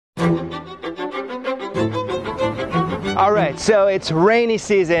Alright, so it's rainy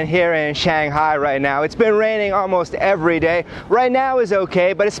season here in Shanghai right now. It's been raining almost every day. Right now is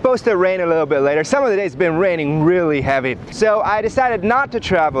okay, but it's supposed to rain a little bit later. Some of the days it's been raining really heavy. So I decided not to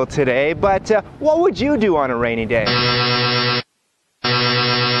travel today, but what would you do on a rainy day?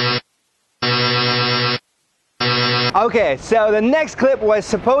 Okay, so the next clip was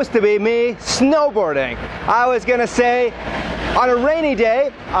supposed to be me snowboarding. I was gonna say, on a rainy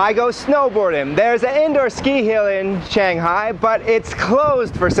day, I go snowboarding. There's an indoor ski hill in Shanghai, but it's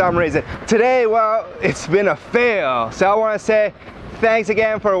closed for some reason. Today, well, it's been a fail. So I wanna say thanks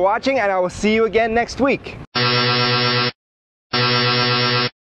again for watching, and I will see you again next week.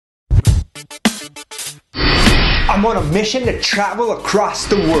 I'm on a mission to travel across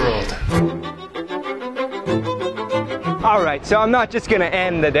the world. Alright, so I'm not just gonna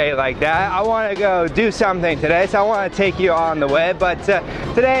end the day like that. I want to go do something today, so I want to take you on the way, but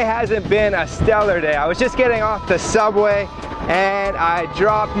today hasn't been a stellar day. I was just getting off the subway and I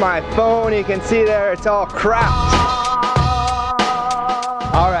dropped my phone. You can see there, it's all cracked.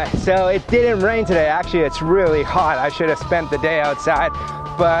 Alright, so it didn't rain today. Actually, it's really hot. I should have spent the day outside,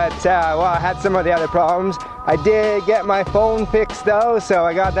 but well, I had some of the other problems. I did get my phone fixed though, so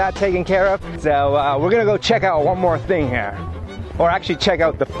I got that taken care of. So we're gonna go check out one more thing here. Or actually check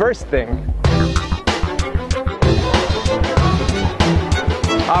out the first thing.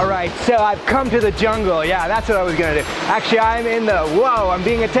 Alright, so I've come to the jungle. Yeah, that's what I was gonna do. Actually, I'm in the, whoa, I'm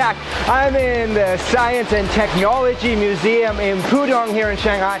being attacked. I'm in the Science and Technology Museum in Pudong here in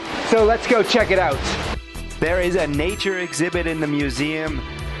Shanghai. So let's go check it out. There is a nature exhibit in the museum.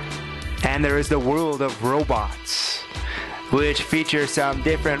 And there is the world of robots, which features some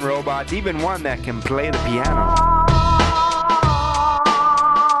different robots, even one that can play the piano.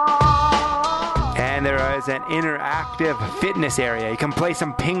 And there is an interactive fitness area. You can play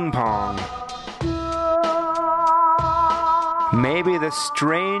some ping pong. Maybe the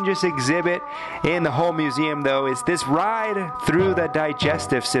strangest exhibit in the whole museum though is this ride through the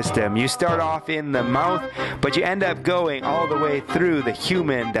digestive system. You start off in the mouth, but you end up going all the way through the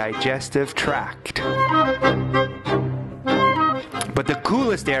human digestive tract. But the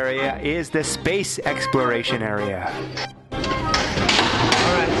coolest area is the space exploration area.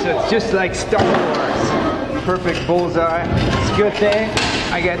 Alright, so it's just like Star Wars. Perfect bullseye. It's a good thing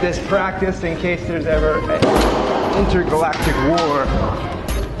I get this practice in case there's ever an intergalactic war.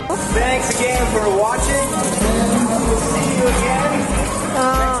 Thanks again for watching. We'll see you again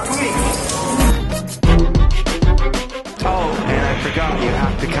next week. Oh, and I forgot, you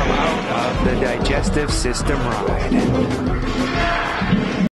have to come out of the digestive system ride.